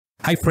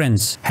Hi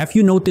friends, have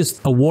you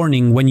noticed a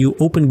warning when you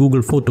open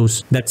Google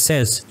Photos that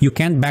says you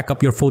can't back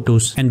up your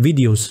photos and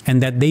videos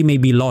and that they may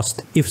be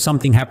lost if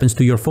something happens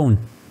to your phone?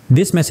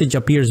 This message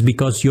appears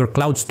because your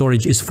cloud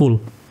storage is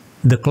full.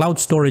 The cloud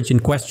storage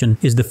in question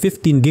is the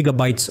 15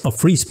 gigabytes of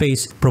free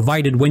space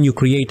provided when you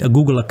create a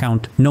Google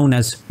account known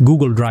as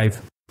Google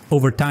Drive.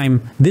 Over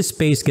time, this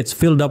space gets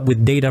filled up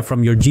with data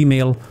from your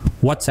Gmail,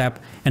 WhatsApp,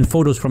 and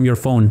photos from your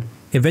phone,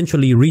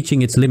 eventually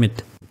reaching its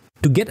limit.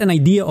 To get an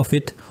idea of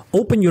it,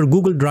 open your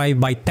Google Drive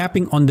by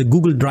tapping on the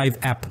Google Drive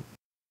app.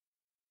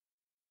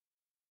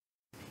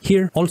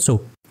 Here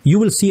also, you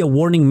will see a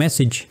warning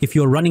message if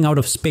you are running out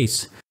of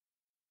space.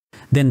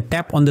 Then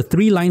tap on the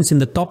three lines in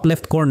the top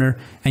left corner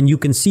and you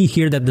can see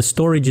here that the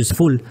storage is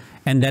full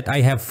and that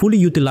I have fully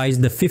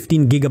utilized the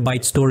 15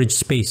 gigabyte storage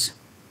space.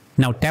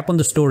 Now tap on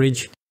the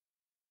storage,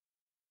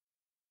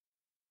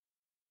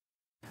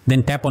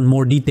 then tap on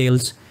more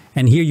details,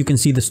 and here you can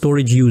see the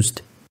storage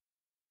used.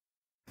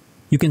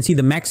 You can see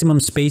the maximum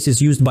space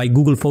is used by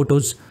Google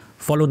Photos,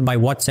 followed by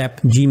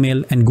WhatsApp,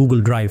 Gmail, and Google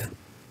Drive.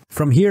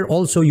 From here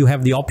also you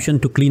have the option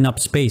to clean up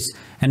space,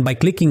 and by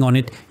clicking on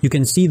it, you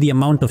can see the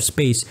amount of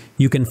space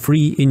you can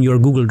free in your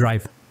Google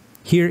Drive.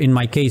 Here in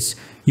my case,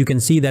 you can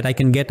see that I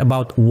can get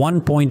about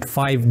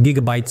 1.5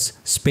 gigabytes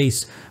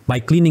space by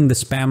cleaning the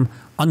spam,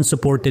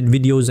 unsupported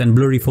videos and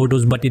blurry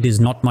photos, but it is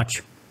not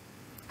much.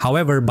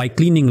 However, by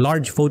cleaning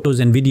large photos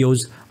and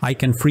videos, I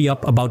can free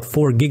up about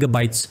 4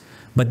 gigabytes,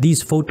 but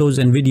these photos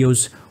and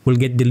videos will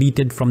get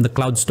deleted from the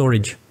cloud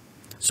storage.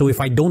 So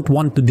if I don't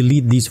want to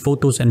delete these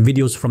photos and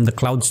videos from the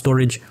cloud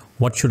storage,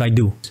 what should I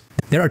do?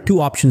 There are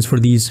two options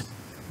for these.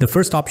 The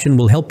first option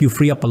will help you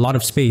free up a lot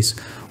of space,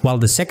 while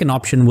the second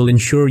option will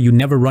ensure you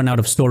never run out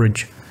of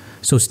storage.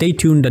 So stay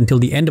tuned until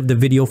the end of the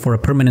video for a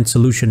permanent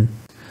solution.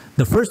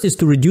 The first is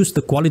to reduce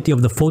the quality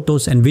of the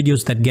photos and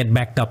videos that get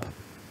backed up.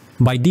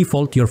 By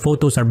default, your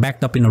photos are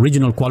backed up in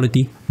original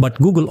quality, but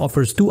Google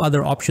offers two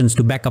other options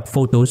to back up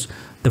photos.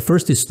 The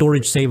first is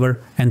Storage Saver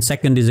and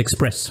second is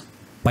Express.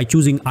 By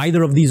choosing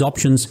either of these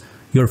options,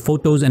 your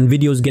photos and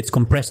videos gets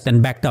compressed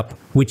and backed up,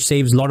 which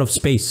saves a lot of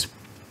space.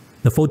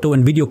 The photo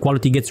and video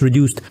quality gets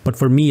reduced, but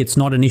for me it's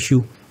not an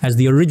issue, as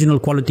the original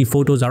quality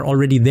photos are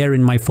already there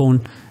in my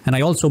phone, and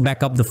I also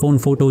back up the phone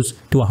photos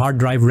to a hard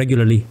drive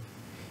regularly.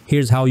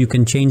 Here's how you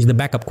can change the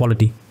backup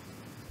quality.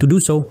 To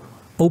do so,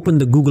 open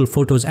the Google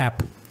Photos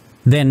app.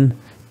 Then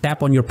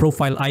tap on your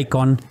profile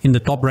icon in the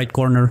top right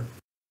corner.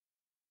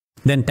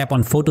 Then tap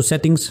on Photo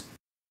Settings.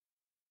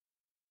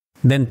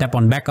 Then tap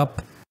on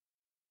Backup.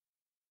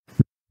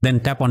 Then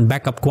tap on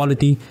Backup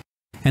Quality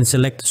and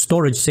select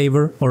Storage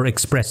Saver or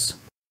Express.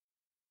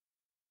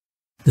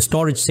 The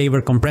Storage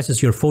Saver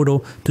compresses your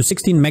photo to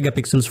 16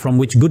 megapixels, from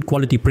which good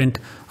quality print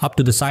up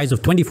to the size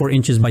of 24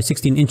 inches by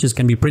 16 inches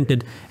can be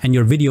printed, and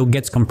your video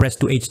gets compressed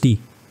to HD.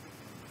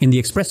 In the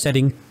Express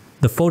setting,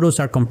 the photos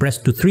are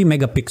compressed to 3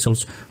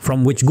 megapixels,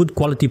 from which good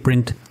quality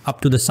print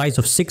up to the size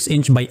of 6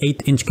 inch by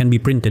 8 inch can be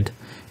printed,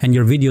 and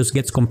your videos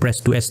gets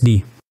compressed to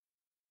SD.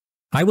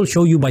 I will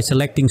show you by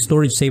selecting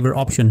Storage Saver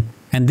option,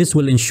 and this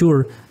will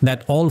ensure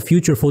that all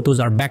future photos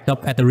are backed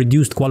up at a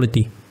reduced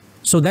quality.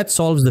 So that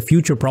solves the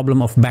future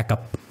problem of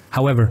backup.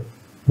 However,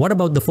 what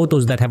about the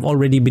photos that have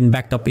already been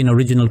backed up in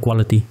original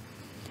quality?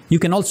 You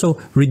can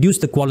also reduce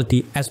the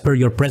quality as per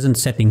your present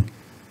setting,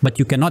 but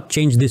you cannot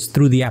change this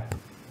through the app.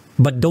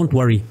 But don't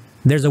worry,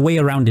 there's a way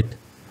around it.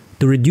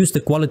 To reduce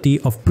the quality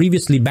of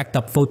previously backed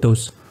up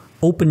photos,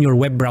 open your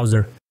web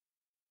browser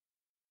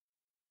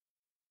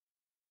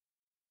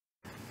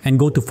and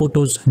go to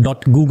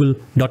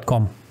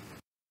photos.google.com.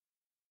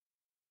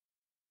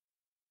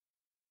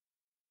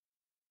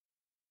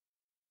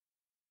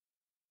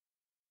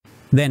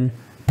 Then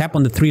tap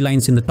on the three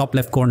lines in the top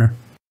left corner.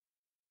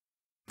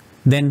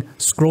 Then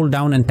scroll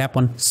down and tap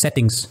on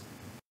Settings.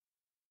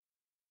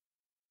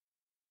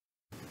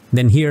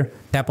 Then here,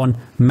 tap on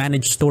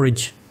Manage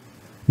Storage.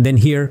 Then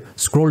here,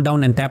 scroll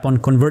down and tap on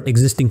Convert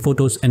existing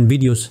photos and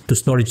videos to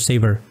Storage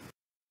Saver.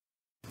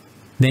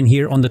 Then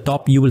here on the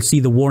top, you will see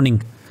the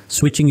warning,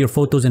 switching your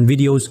photos and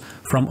videos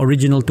from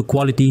original to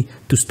quality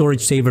to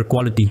Storage Saver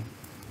quality.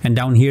 And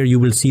down here, you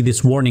will see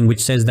this warning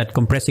which says that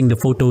compressing the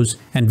photos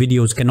and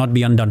videos cannot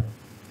be undone.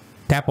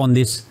 Tap on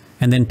this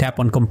and then tap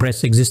on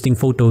Compress existing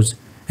photos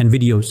and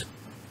videos.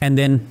 And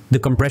then the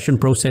compression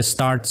process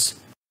starts.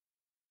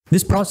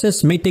 This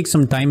process may take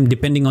some time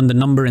depending on the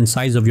number and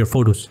size of your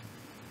photos.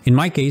 In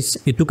my case,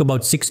 it took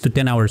about 6 to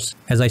 10 hours,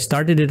 as I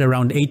started it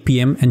around 8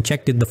 PM and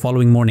checked it the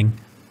following morning.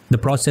 The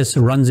process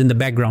runs in the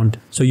background,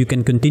 so you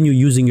can continue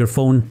using your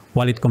phone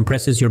while it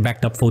compresses your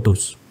backed up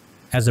photos.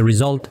 As a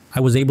result, I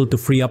was able to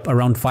free up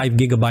around 5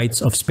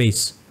 gigabytes of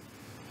space.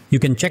 You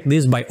can check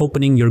this by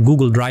opening your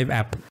Google Drive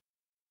app.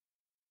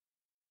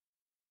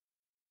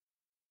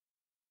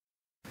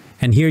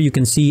 And here you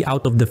can see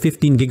out of the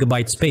 15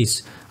 gigabyte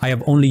space, I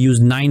have only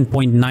used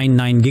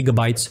 9.99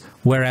 gigabytes,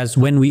 whereas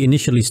when we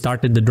initially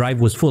started, the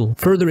drive was full.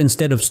 Further,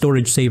 instead of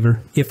Storage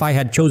Saver, if I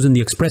had chosen the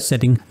Express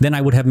setting, then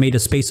I would have made a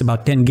space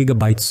about 10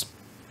 gigabytes.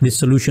 This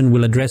solution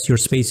will address your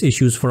space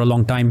issues for a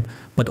long time,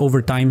 but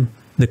over time,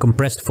 the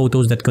compressed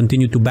photos that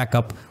continue to back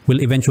up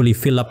will eventually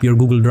fill up your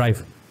Google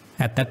Drive.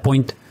 At that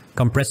point,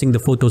 compressing the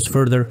photos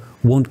further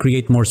won't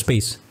create more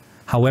space.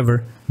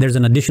 However, there's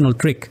an additional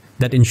trick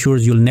that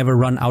ensures you'll never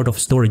run out of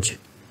storage.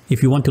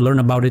 If you want to learn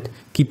about it,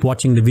 keep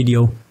watching the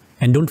video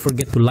and don't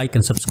forget to like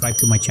and subscribe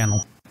to my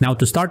channel. Now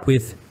to start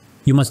with,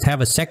 you must have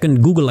a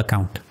second Google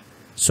account.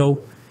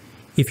 So,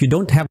 if you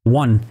don't have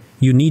one,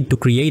 you need to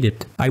create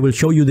it. I will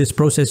show you this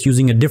process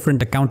using a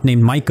different account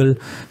named Michael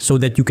so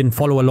that you can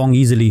follow along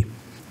easily.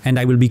 And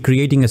I will be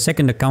creating a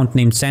second account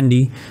named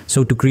Sandy,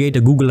 so to create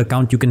a Google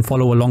account you can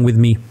follow along with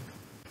me.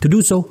 To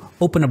do so,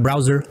 open a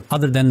browser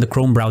other than the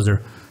Chrome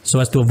browser, so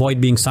as to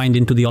avoid being signed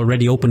into the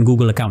already open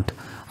Google account.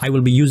 I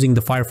will be using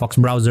the Firefox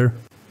browser.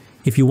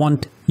 If you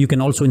want, you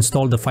can also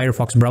install the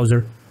Firefox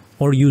browser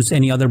or use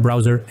any other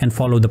browser and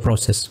follow the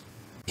process.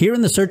 Here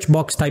in the search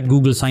box, type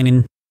Google sign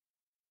in.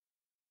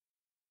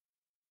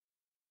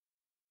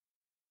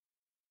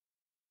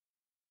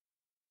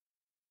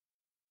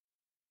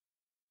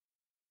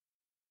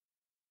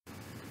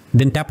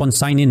 Then tap on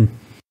sign in.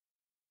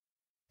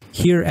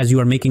 Here, as you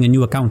are making a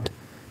new account,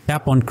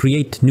 tap on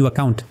create new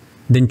account.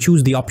 Then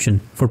choose the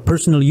option for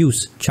personal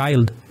use,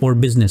 child, or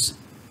business.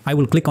 I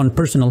will click on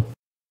personal.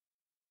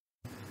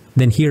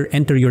 Then here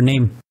enter your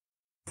name.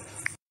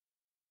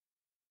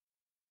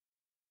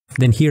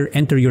 Then here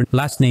enter your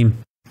last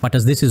name. But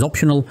as this is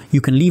optional,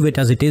 you can leave it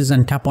as it is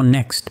and tap on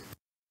next.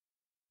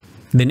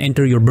 Then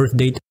enter your birth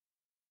date.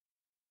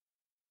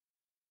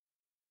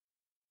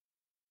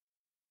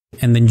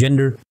 And then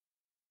gender.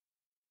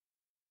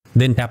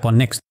 Then tap on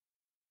next.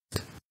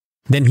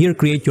 Then here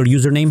create your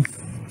username.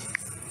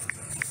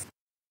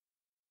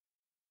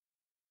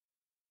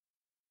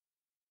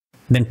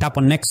 Then tap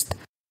on next.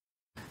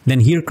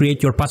 Then here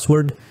create your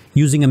password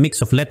using a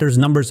mix of letters,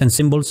 numbers and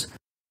symbols.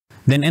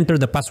 Then enter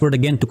the password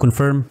again to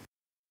confirm.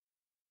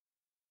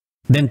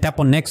 Then tap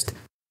on next.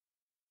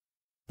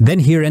 Then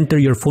here enter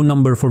your phone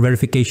number for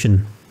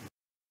verification.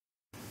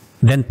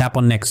 Then tap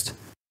on next.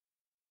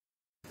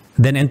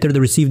 Then enter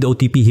the received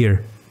OTP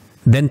here.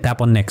 Then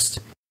tap on next.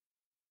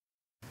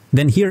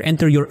 Then here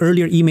enter your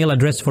earlier email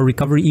address for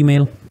recovery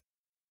email.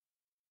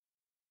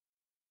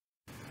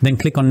 Then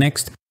click on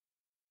next.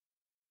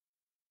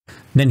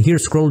 Then here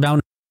scroll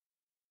down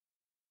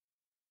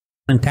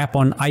and tap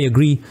on I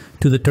agree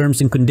to the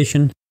terms and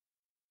condition,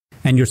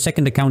 and your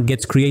second account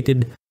gets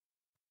created.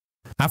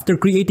 After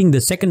creating the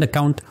second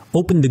account,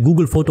 open the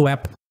Google Photo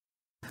app.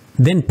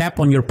 Then tap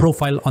on your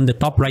profile on the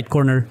top right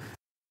corner.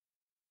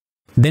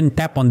 Then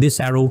tap on this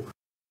arrow.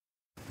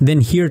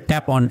 Then here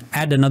tap on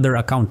add another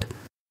account.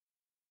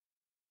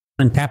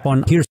 And tap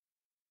on here.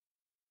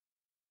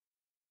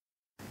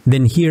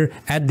 Then here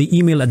add the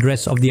email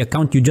address of the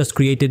account you just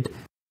created.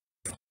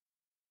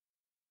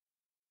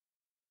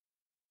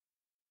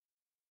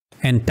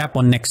 And tap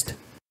on next.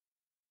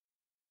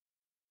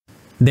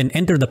 Then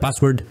enter the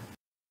password.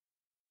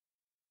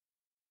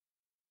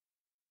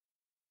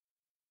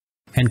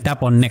 And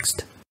tap on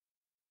next.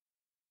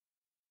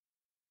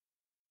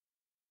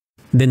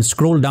 Then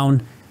scroll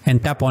down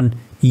and tap on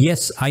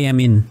yes, I am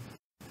in.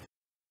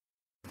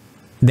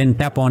 Then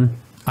tap on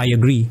I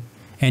agree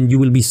and you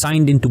will be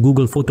signed into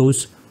Google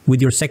Photos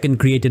with your second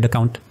created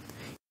account.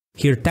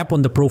 Here tap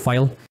on the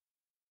profile.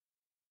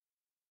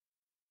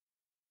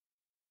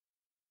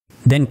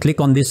 Then click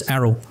on this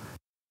arrow.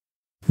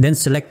 Then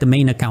select the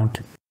main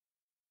account.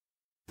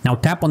 Now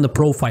tap on the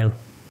profile.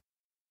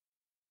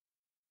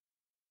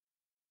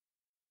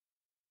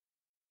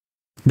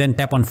 Then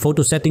tap on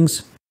photo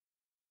settings.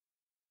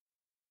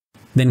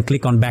 Then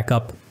click on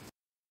backup.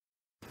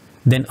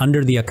 Then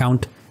under the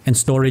account and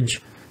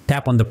storage,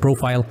 tap on the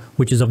profile,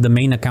 which is of the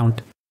main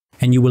account,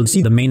 and you will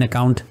see the main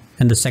account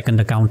and the second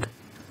account.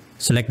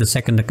 Select the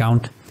second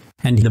account,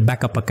 and the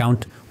backup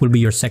account will be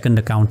your second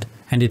account,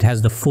 and it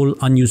has the full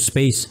unused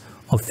space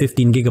of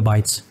 15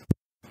 gigabytes.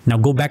 Now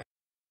go back,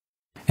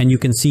 and you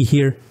can see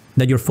here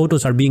that your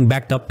photos are being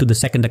backed up to the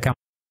second account.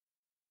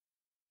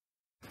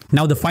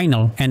 Now the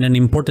final and an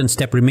important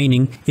step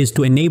remaining is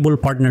to enable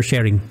partner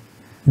sharing.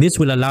 This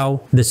will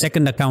allow the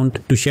second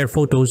account to share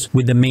photos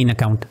with the main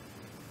account.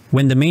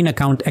 When the main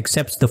account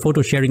accepts the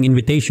photo sharing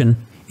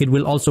invitation, it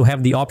will also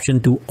have the option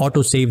to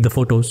auto-save the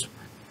photos.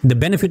 The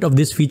benefit of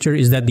this feature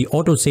is that the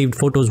auto-saved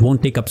photos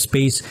won't take up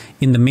space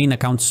in the main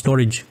account's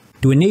storage.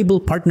 To enable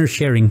partner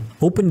sharing,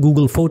 open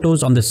Google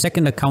Photos on the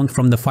second account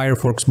from the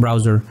Firefox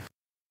browser.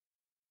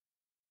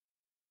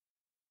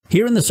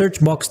 Here in the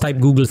search box, type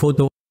Google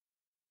Photo.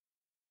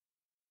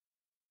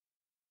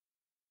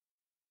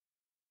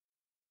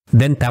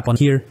 Then tap on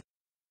here.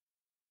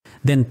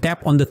 Then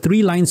tap on the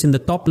three lines in the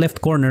top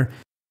left corner.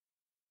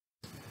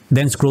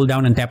 Then scroll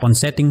down and tap on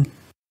Setting.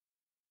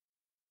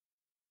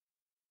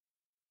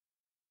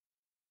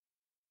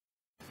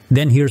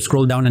 Then here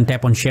scroll down and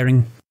tap on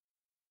Sharing.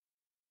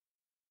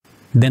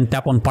 Then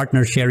tap on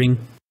Partner Sharing.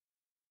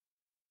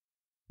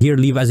 Here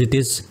leave as it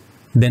is.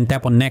 Then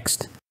tap on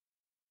Next.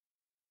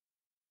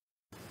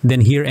 Then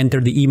here enter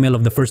the email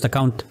of the first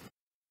account.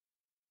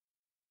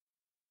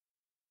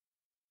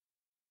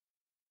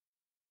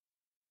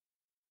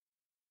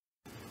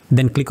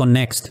 Then click on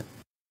Next.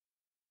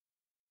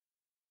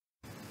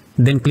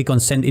 Then click on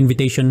send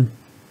invitation.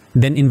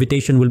 Then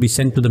invitation will be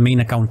sent to the main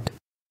account.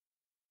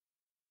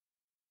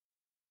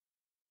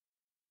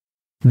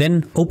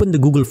 Then open the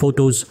Google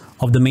Photos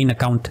of the main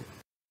account.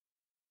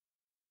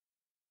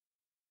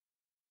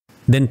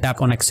 Then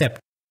tap on accept.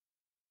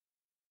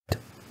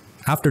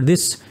 After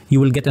this, you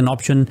will get an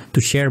option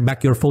to share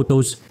back your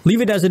photos.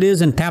 Leave it as it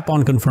is and tap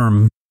on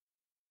confirm.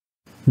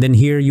 Then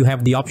here you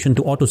have the option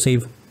to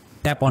autosave.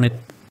 Tap on it.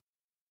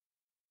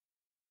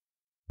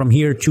 From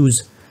here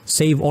choose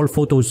save all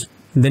photos.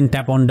 Then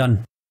tap on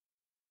done.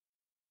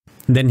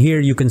 Then here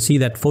you can see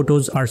that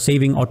photos are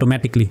saving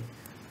automatically.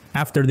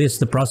 After this,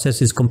 the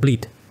process is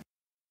complete.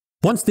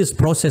 Once this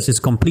process is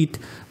complete,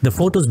 the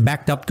photos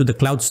backed up to the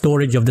cloud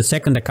storage of the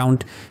second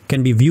account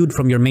can be viewed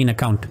from your main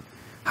account.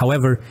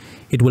 However,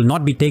 it will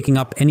not be taking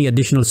up any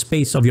additional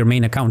space of your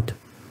main account.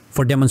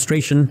 For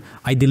demonstration,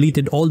 I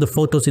deleted all the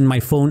photos in my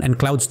phone and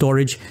cloud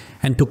storage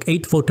and took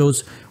 8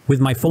 photos with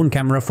my phone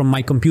camera from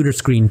my computer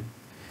screen.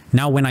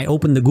 Now when I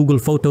open the Google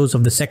Photos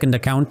of the second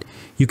account,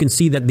 you can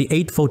see that the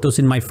 8 photos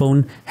in my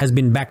phone has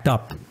been backed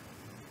up.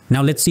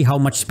 Now let's see how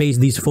much space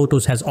these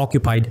photos has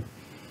occupied.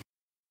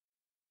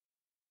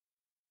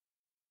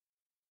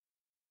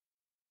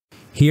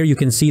 Here you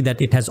can see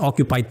that it has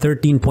occupied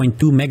 13.2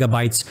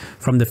 megabytes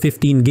from the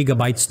 15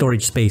 gigabyte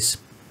storage space.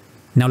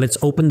 Now let's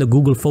open the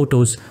Google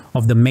Photos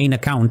of the main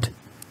account,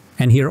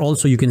 and here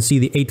also you can see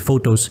the 8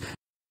 photos.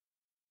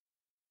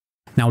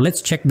 Now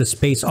let's check the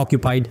space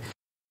occupied,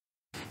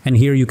 and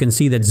here you can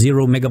see that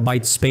 0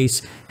 megabyte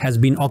space has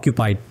been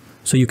occupied.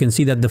 So you can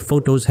see that the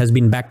photos has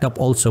been backed up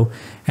also,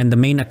 and the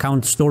main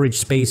account storage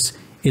space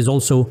is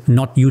also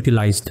not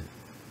utilized.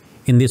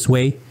 In this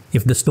way,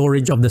 if the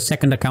storage of the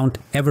second account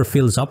ever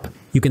fills up,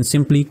 you can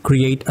simply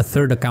create a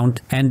third account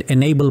and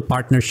enable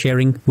partner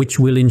sharing, which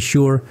will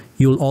ensure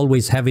you'll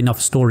always have enough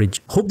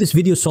storage. Hope this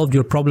video solved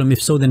your problem.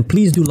 If so, then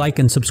please do like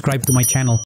and subscribe to my channel.